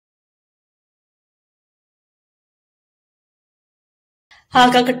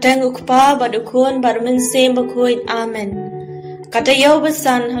Haka kateng ukpa badukun barumin sem bakuin amen. Kata yo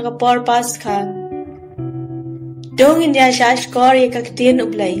besan haka por paskha. Dong india shash kor ye Ktien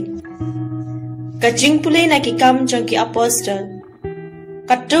Blei. Kajing pulay na kikam jong ki apostol.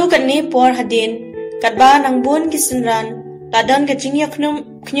 Katu kani por hadin katba nang bun kisenran ladon kajing ya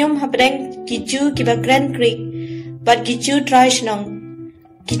knyum habreng kichu kiba Grand Creek bad kichu trash nong.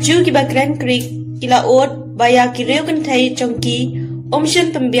 Kichu kiba Grand Creek ila ot baya kireu kan thai jong ki Omshin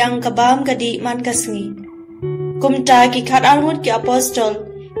pembiang kabam kadi man kasngi. Kumta ki khat almut ki apostol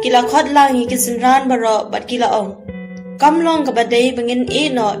kila khot langi ki sinran baro bat kila ong. Kamlong kabadai bangin e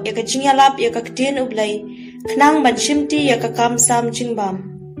no ya ka chingyalap ya ka Ktien Blei khnang ban shimti ya ka kam sam chingbam.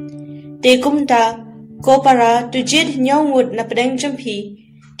 Te kumta ko para tujid nyongud na pedang jampi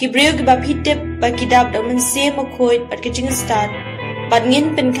ki breu ki bap hitip ba kidap da man se mo khoit bat ka ching start bat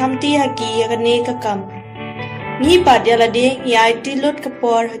ngin pen khamti haki ya ka ne ka kam. Ni bad yala de yai tilot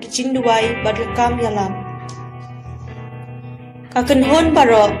kapor hakicing duwai bad kam yalam. Kakan hon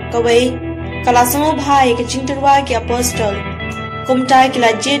baro kawai kalasamo bhai kicing turwa ki apostol kumtai kila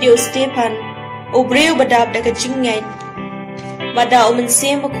jedio Stephen obreu badab da kicing ngai bada omen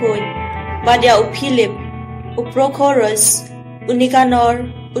sem khoi badia u Philip u Prochorus u Nicanor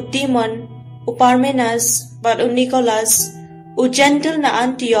u Timon u Parmenas bad u Nicholas u gentle na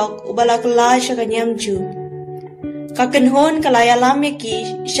Antioch u balakla shakanyam ju. Kakan hon kalaya lamya ki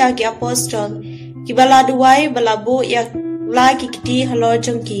sha ki apostol ki bala duwai bala bo ya la ki kiti halo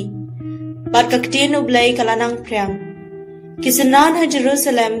jongki bat ka Ktien Blei kalanang priang kisanan ha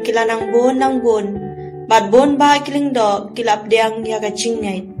Jerusalem kilanang bon bat bon ba kiling do kilap diang ya ka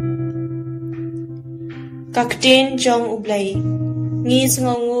chingngai ka Ktien jong Blei ngi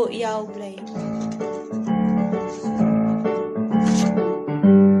sngongu ya Blei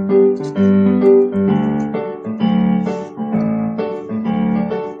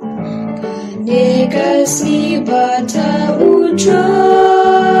Khasi bata utrai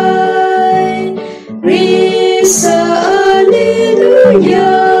risa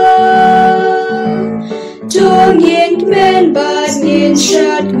alleluia dong yen men bad yen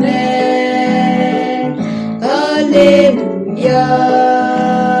shat men alleluia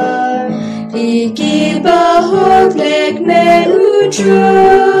iki bahok lek me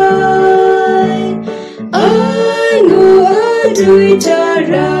utrai ai ngo adui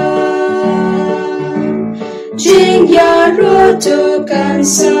tara Jing ya roto kan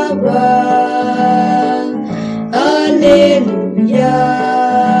sawang Alleluia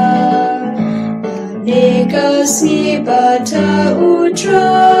Ane Khasi bata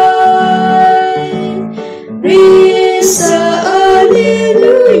utrai Risa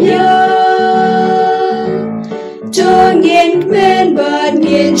Alleluia Dong yen men bad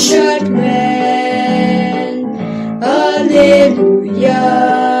yen shat men Alleluia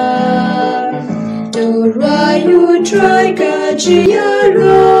Rayu try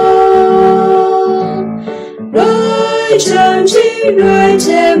kajiyaro Right empty, right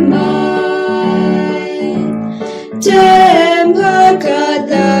emai Dem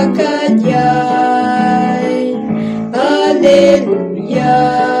hakata kanyai Alleluia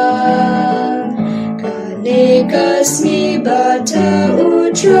Kane Khasi bata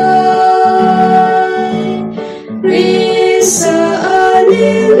utrai Risa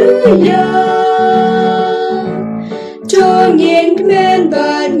Alleluia Dong yen men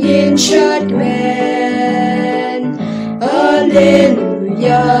bad yen shat men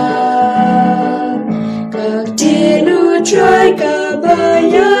Alleluia Ktien utrai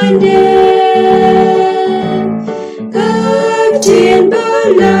kabayane Ktien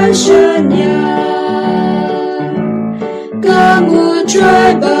balashanya Kamu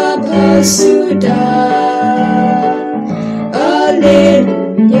utrai bapasuda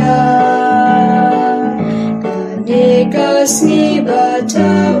Alleluia Khasi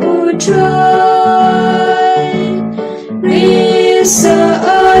bata utrai Risa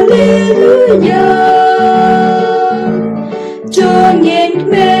Alleluia Dong yen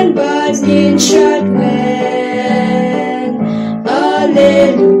men bad yen shat men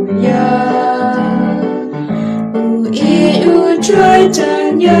Alleluia Ui utrai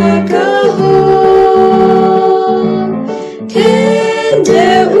tanya kaho Kende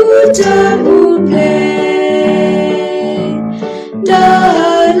uta Blei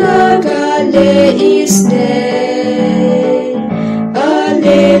Dalagale isne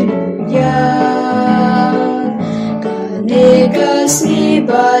Alleluia Kane Khasi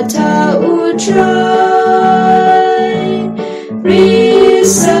bata utrai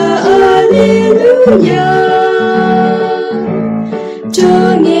Risa Alleluia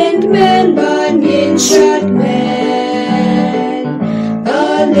Dong yen men ban yen shat men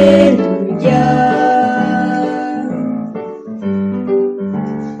Haleluya.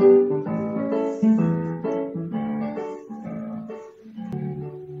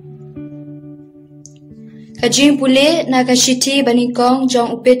 Kajing pule na kashiti banikong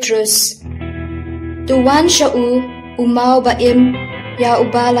jong Petrus. Tuwan siya umaw baim ya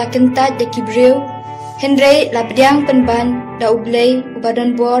ubala kentat de kibriw. Henry labdiang penban da Blei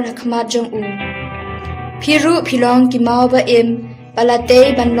ubadan bor hakamat jong Piru pilong kimau baim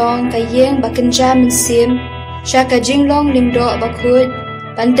balatay banlong kayeng bakenja mensim sya kajing long limdo bakhut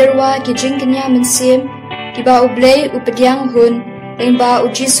banterwa kijing kenya mensim kiba Blei upediang hun lengba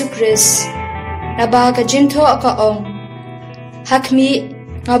Jesu Kris naba kajing tho akaong hakmi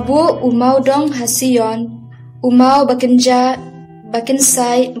ngabu umau dong hasiyon umau bakenja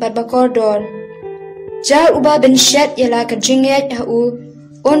bakensai barbakordor jar uba ben shet yala kajinget hau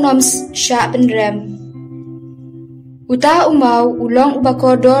onoms sha ben rem uta umau ulong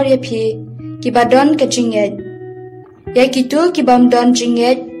ubakodor ya phi kibadon kajinget ya kitu kibamdon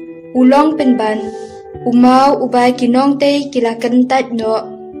jinget ulong penban umau uba kinong te kilakan tat no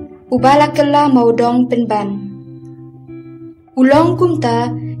ubala kala maudong penban ulong kumta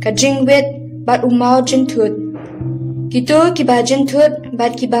kajingwet bat umau jintut kitu kiba jintut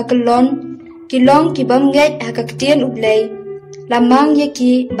bat kiba kelon kilong kibam nget Ktien Blei lamang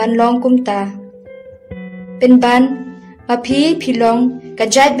yeki banlong kumta penban mapi pilong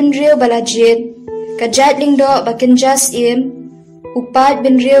kajat benriu balajit kajat lingdo bakenjas im upat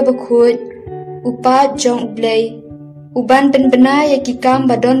benriu bakhut upat jong Blei uban penbena yeki kam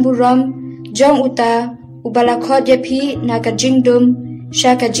badon buram jong uta ubalakhot yapi na kajingdum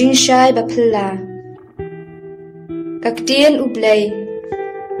sha kajing shai bapilla Ktien Blei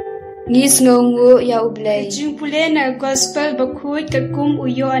Nis ngongu ya Blei. Jing pule na gospel bakhut kakum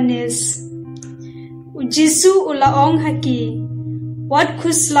Yohanes. Jesu ulaong haki. What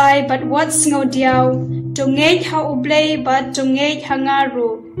kuslai but what's ngodiaw. Tongej ha Blei but tongej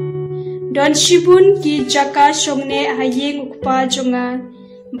hangaru. Don shibun ki jaka shongne hayeng ukpa jonga.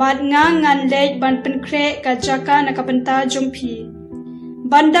 But nga ngan lej ban penkre ka jaka nakapenta jongpi.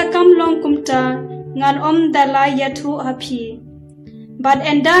 Banda kamlong kumta ngan dalai yathu hapi. Bat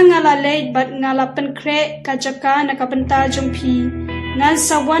enda ngala lej bat ngala penkre kajaka nakapenta jongpi ngan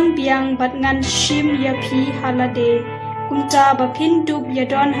sawan biang bat ngan shim yapi halade kumta bapin dub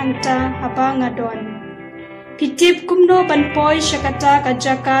yadon hangta haba ngadon pitip kumno banpoy shakata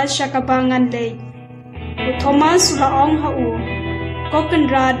kajaka shakabangan lej Thomas ulaong hau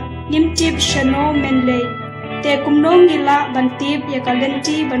kokenrad nimtip shano men lej te kumno ngila bantip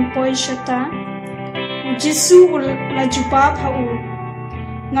yakalenti banpoy shata Jesu ulajubab hau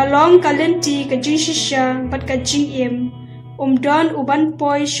ngalong kalenti kajing shisha bat kajing im don uban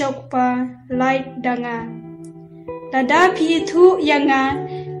poi shokpa light danga dada phi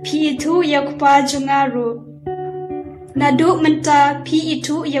thu yakpa jungaru nadu menta phi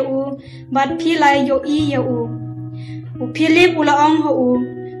thu yau bat phi lai yo I yau philip ulaong ho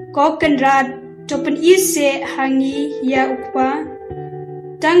ko kanrat topen I se hangi ya ukpa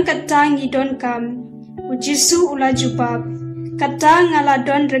tang katangi don kam Jesu ulajubab kata ngala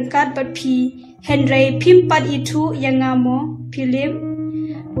don rengkat bat phi Henry pimpat itu yangamo Philip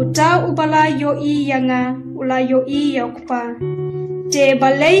uta ubala yo I yanga ula yo I yokpa te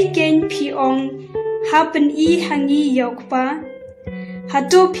balai ken phi ong hapen I hangi yokpa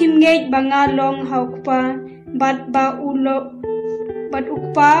hato phimngej banga long haukpa bat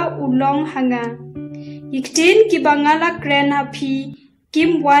ukpa ulong hanga Ktien ki bangala kren hapi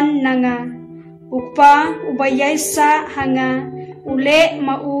kim wan nanga ukpa ubayai sa hanga ule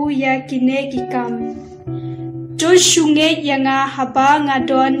mau ya kine kikam to shunge yanga haba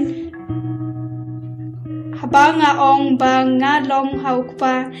nga ong ba nga long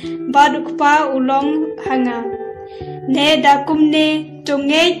haukpa badukpa ulong hanga ne dakumne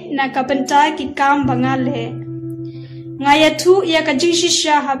tonge na kapenta kikam bangale ngayathu ya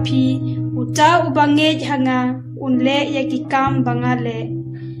kajishisha hapi uta ubange hanga unle ya kikam bangale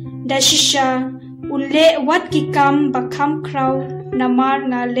dashisha unle wat kikam bakam kraw namar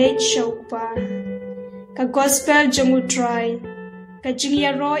nga le shokpa ka gospel jongu try ka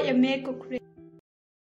jingya ro ya me ko